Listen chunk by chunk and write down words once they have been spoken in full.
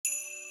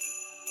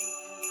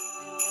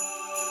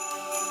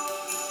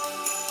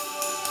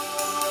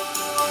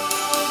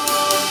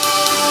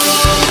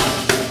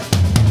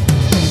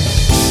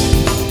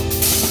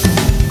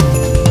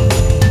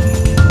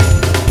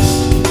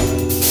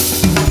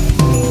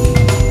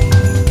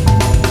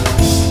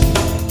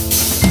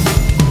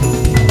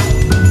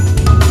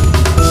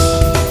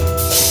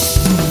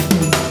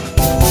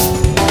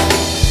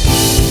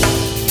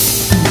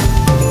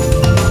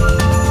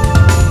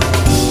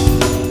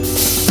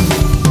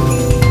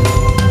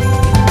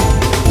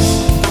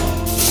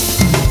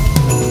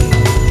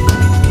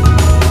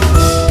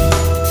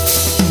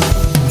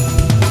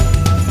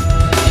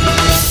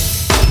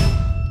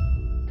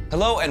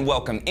and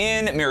welcome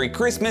in. Merry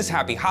Christmas,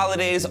 Happy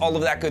Holidays, all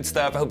of that good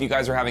stuff. I hope you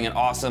guys are having an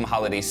awesome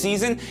holiday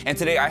season, and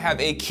today I have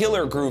a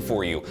killer groove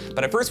for you.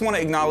 But I first want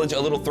to acknowledge a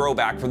little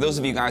throwback for those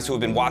of you guys who have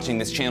been watching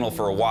this channel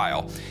for a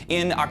while.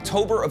 In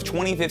October of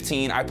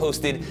 2015, I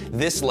posted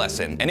this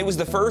lesson, and it was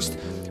the first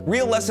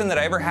real lesson that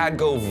I ever had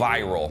go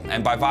viral.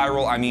 And by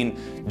viral, I mean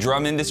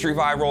drum industry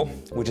viral,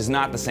 which is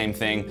not the same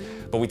thing,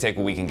 but we take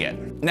what we can get.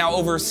 Now,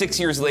 over 6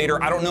 years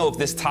later, I don't know if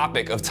this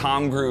topic of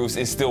tom grooves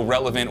is still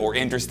relevant or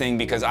interesting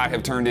because I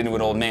have turned into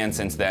an old man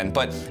since then,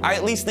 but I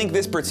at least think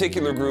this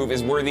particular groove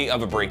is worthy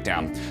of a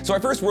breakdown. So I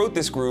first wrote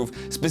this groove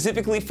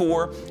specifically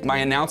for my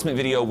announcement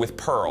video with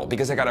Pearl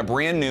because I got a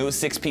brand new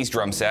 6-piece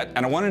drum set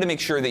and I wanted to make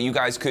sure that you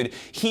guys could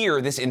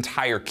hear this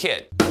entire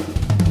kit.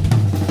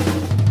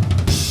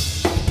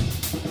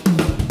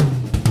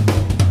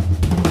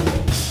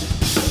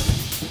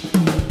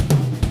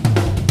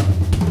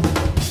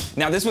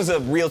 Now, this was a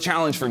real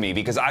challenge for me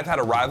because I've had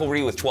a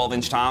rivalry with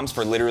 12-inch toms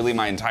for literally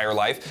my entire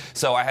life,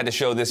 so I had to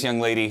show this young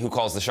lady who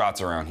calls the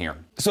shots around here.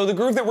 So the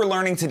groove that we're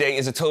learning today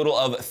is a total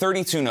of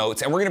 32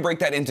 notes, and we're gonna break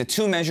that into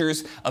 2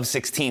 measures of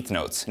 16th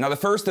notes. Now, the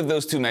first of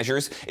those 2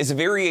 measures is a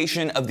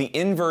variation of the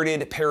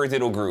inverted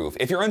paradiddle groove.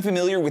 If you're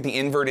unfamiliar with the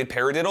inverted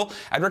paradiddle,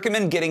 I'd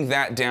recommend getting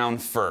that down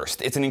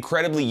first. It's an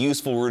incredibly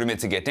useful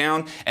rudiment to get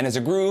down, and as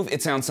a groove,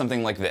 it sounds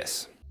something like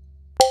this.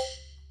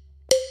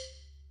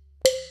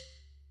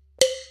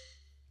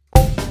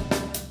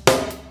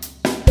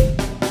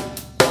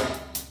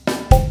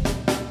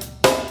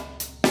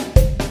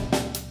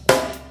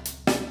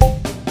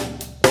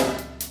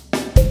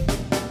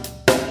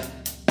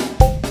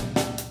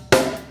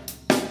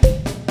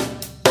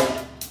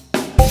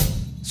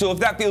 So if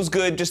that feels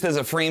good just as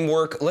a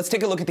framework, let's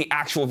take a look at the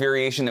actual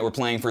variation that we're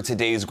playing for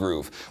today's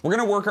groove. We're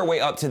gonna work our way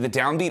up to the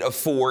downbeat of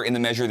 4 in the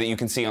measure that you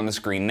can see on the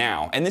screen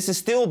now. And this is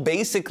still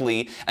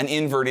basically an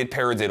inverted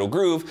paradiddle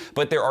groove,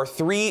 but there are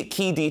 3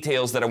 key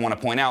details that I wanna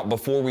point out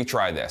before we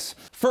try this.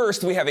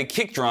 First, we have a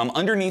kick drum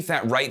underneath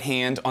that right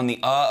hand on the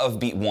of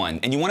beat 1.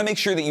 And you wanna make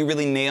sure that you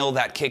really nail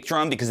that kick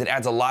drum because it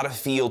adds a lot of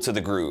feel to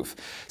the groove.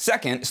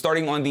 Second,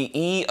 starting on the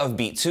E of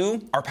beat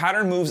 2, our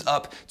pattern moves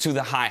up to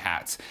the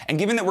hi-hats. And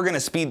given that we're gonna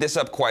speed this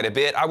up quite a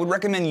bit, I would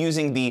recommend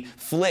using the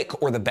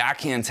flick or the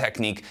backhand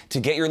technique to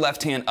get your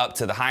left hand up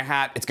to the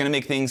hi-hat. It's gonna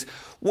make things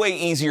way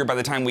easier by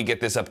the time we get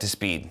this up to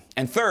speed.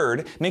 And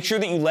third, make sure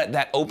that you let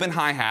that open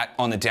hi-hat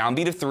on the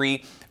downbeat of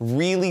 3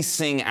 really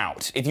sing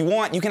out. If you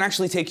want, you can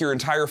actually take your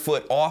entire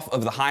foot off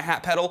of the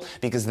hi-hat pedal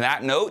because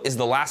that note is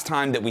the last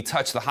time that we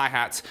touch the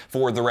hi-hats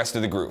for the rest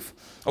of the groove.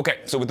 Okay,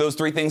 so with those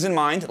 3 things in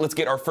mind, let's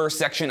get our first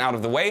section out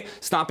of the way,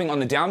 stopping on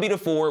the downbeat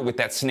of 4 with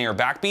that snare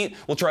backbeat.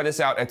 We'll try this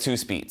out at 2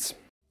 speeds.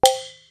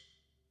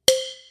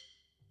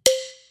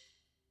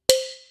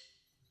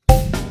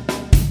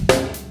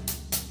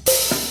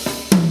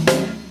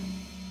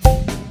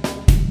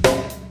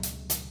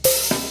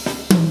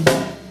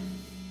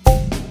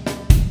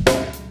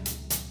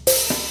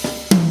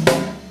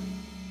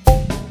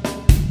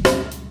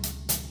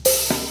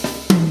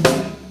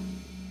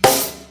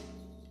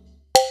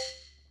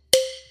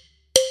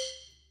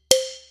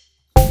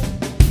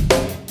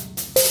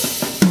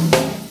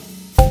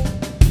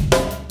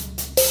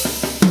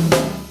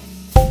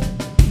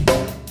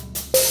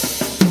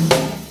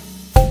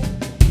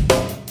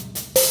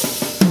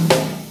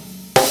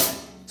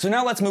 So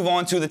now let's move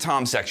on to the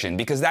tom section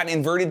because that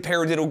inverted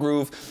paradiddle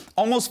groove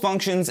almost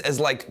functions as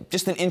like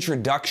just an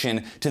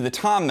introduction to the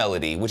tom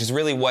melody, which is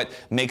really what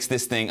makes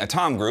this thing a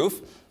tom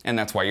groove. And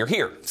that's why you're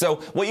here. So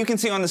what you can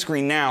see on the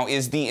screen now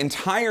is the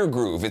entire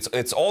groove.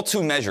 It's all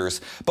 2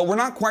 measures, but we're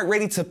not quite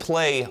ready to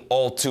play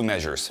all 2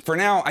 measures. For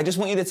now, I just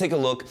want you to take a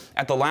look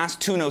at the last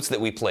 2 notes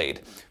that we played.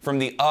 From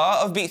the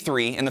of beat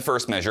 3 in the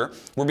first measure,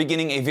 we're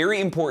beginning a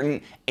very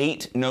important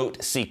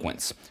 8-note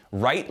sequence.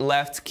 Right,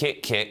 left,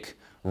 kick, kick.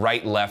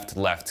 Right, left,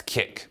 left,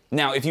 kick.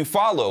 Now, if you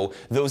follow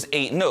those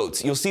 8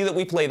 notes, you'll see that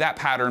we play that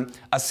pattern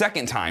a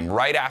second time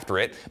right after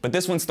it, but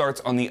this one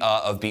starts on the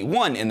of beat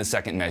 1 in the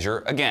second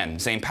measure. Again,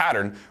 same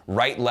pattern,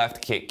 right,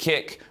 left, kick,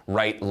 kick,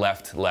 right,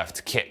 left,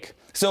 left, kick.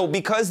 So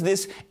because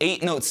this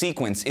 8-note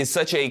sequence is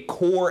such a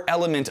core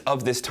element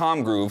of this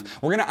tom groove,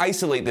 we're gonna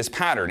isolate this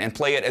pattern and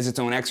play it as its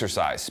own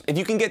exercise. If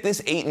you can get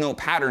this 8-note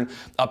pattern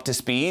up to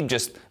speed,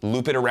 just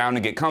loop it around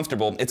and get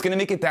comfortable, it's gonna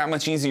make it that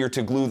much easier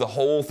to glue the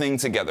whole thing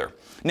together.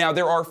 Now,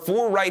 there are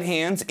 4 right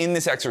hands in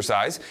this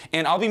exercise,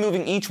 and I'll be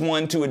moving each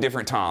one to a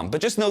different tom,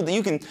 but just know that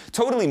you can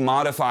totally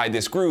modify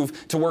this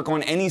groove to work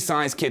on any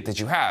size kit that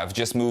you have.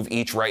 Just move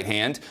each right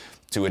hand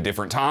to a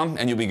different tom,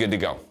 and you'll be good to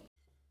go.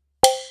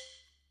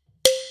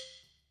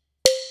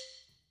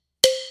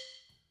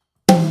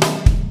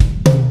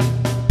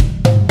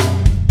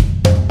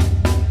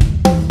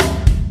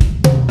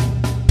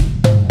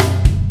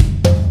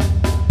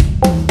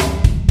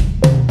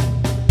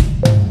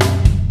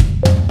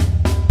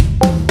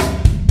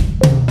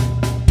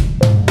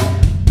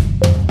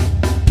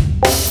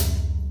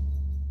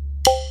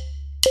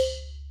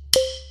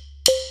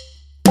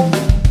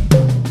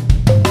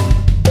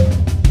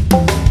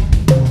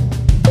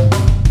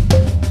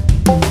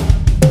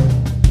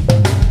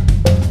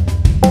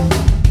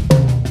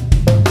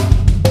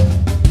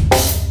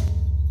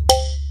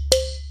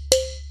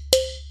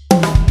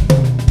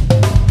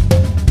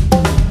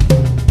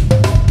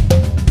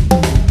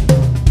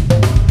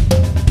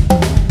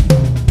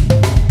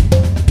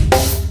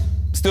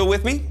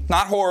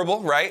 Not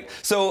horrible, right?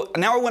 So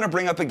now I want to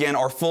bring up again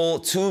our full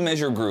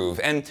 2-measure groove.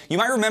 And you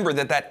might remember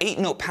that that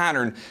 8-note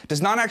pattern does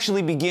not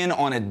actually begin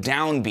on a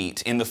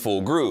downbeat in the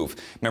full groove.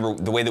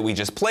 Remember the way that we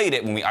just played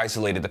it when we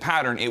isolated the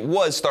pattern, it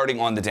was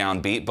starting on the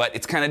downbeat, but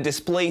it's kind of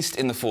displaced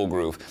in the full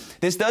groove.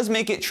 This does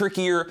make it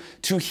trickier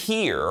to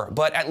hear,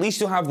 but at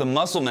least you'll have the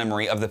muscle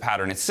memory of the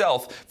pattern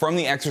itself from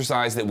the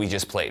exercise that we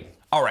just played.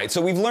 Alright,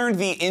 so we've learned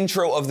the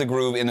intro of the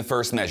groove in the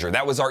first measure.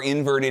 That was our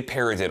inverted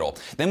paradiddle.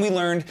 Then we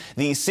learned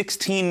the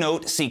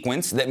 16-note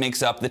sequence that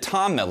makes up the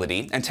tom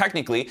melody, and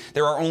technically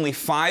there are only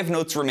 5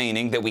 notes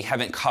remaining that we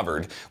haven't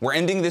covered. We're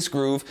ending this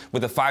groove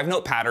with a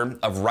 5-note pattern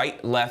of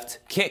right, left,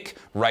 kick,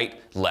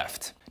 right,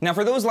 left. Now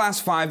for those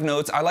last 5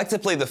 notes, I like to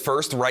play the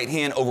first right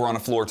hand over on a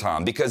floor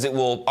tom because it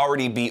will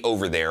already be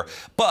over there.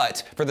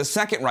 But for the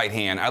second right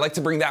hand, I like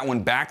to bring that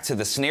one back to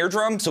the snare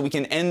drum so we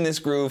can end this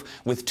groove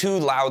with 2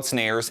 loud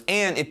snares,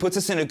 and it puts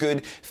us in a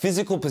good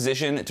physical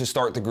position to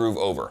start the groove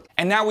over.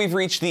 And now we've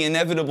reached the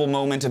inevitable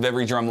moment of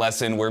every drum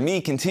lesson where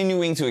me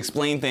continuing to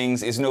explain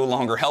things is no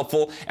longer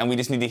helpful and we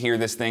just need to hear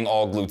this thing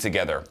all glued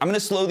together. I'm going to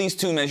slow these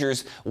 2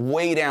 measures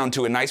way down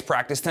to a nice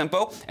practice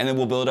tempo, and then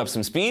we'll build up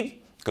some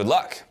speed. Good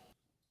luck.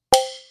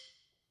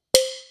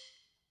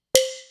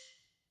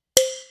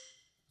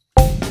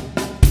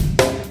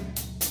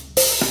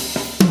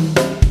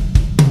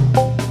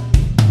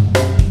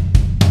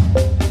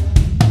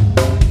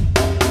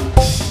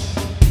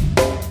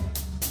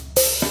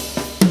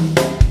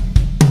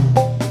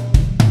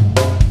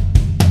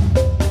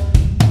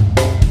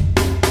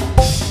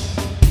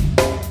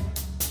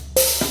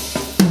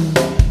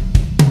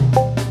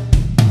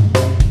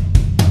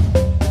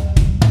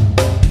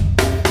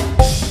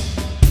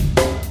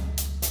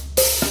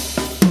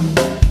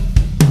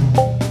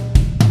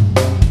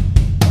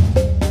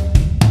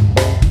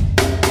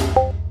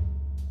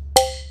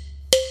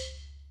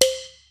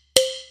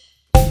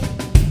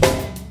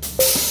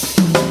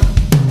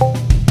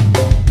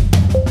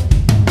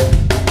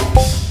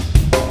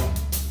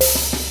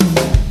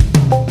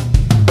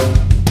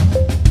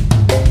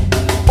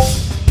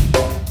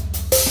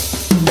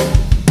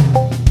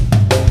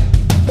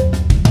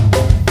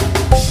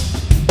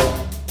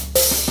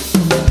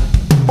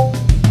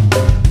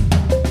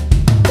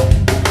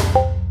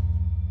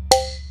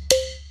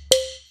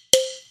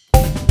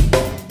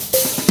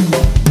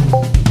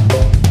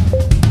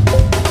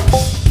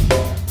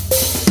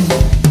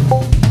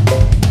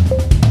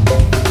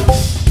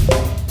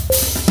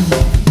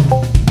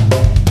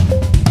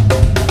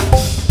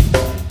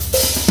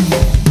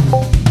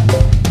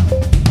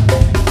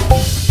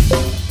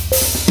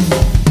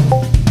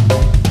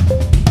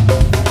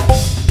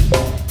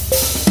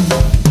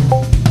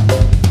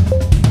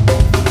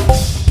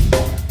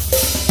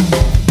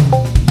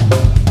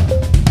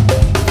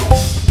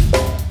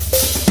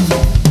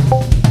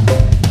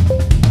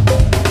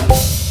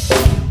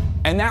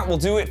 Will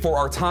do it for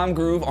our tom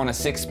groove on a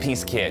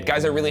 6-piece kit.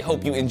 Guys, I really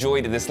hope you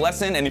enjoyed this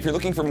lesson, and if you're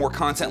looking for more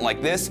content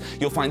like this,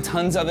 you'll find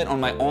tons of it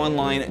on my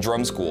online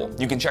drum school.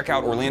 You can check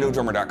out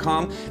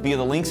OrlandoDrummer.com via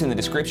the links in the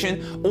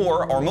description,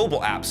 or our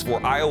mobile apps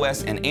for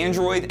iOS and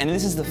Android, and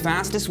this is the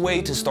fastest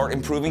way to start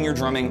improving your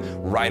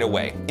drumming right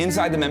away.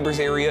 Inside the members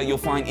area, you'll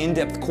find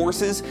in-depth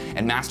courses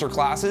and master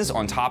classes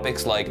on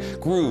topics like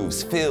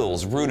grooves,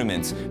 fills,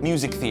 rudiments,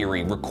 music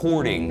theory,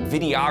 recording,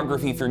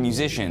 videography for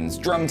musicians,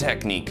 drum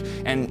technique,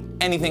 and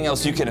anything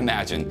else you can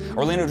imagine.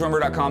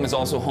 OrlandoDrummer.com is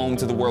also home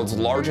to the world's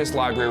largest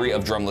library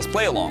of drumless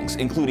play-alongs,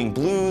 including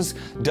blues,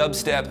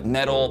 dubstep,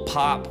 metal,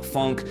 pop,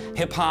 funk,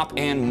 hip-hop,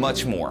 and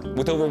much more.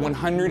 With over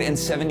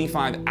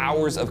 175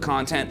 hours of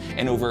content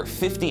and over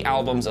 50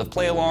 albums of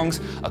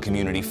play-alongs, a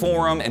community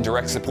forum, and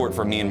direct support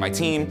from me and my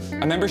team,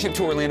 a membership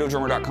to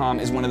OrlandoDrummer.com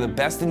is one of the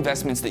best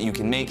investments that you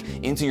can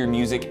make into your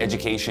music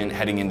education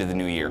heading into the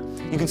new year.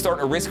 You can start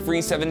a risk-free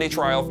 7-day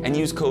trial and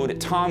use code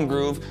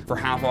TOMGROOVE for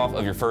half off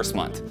of your first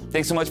month.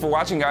 Thanks so much for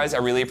watching, guys. I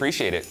really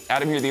appreciate it.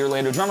 Adam here, the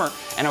Orlando Drummer,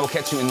 and I will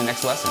catch you in the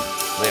next lesson.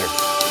 Later.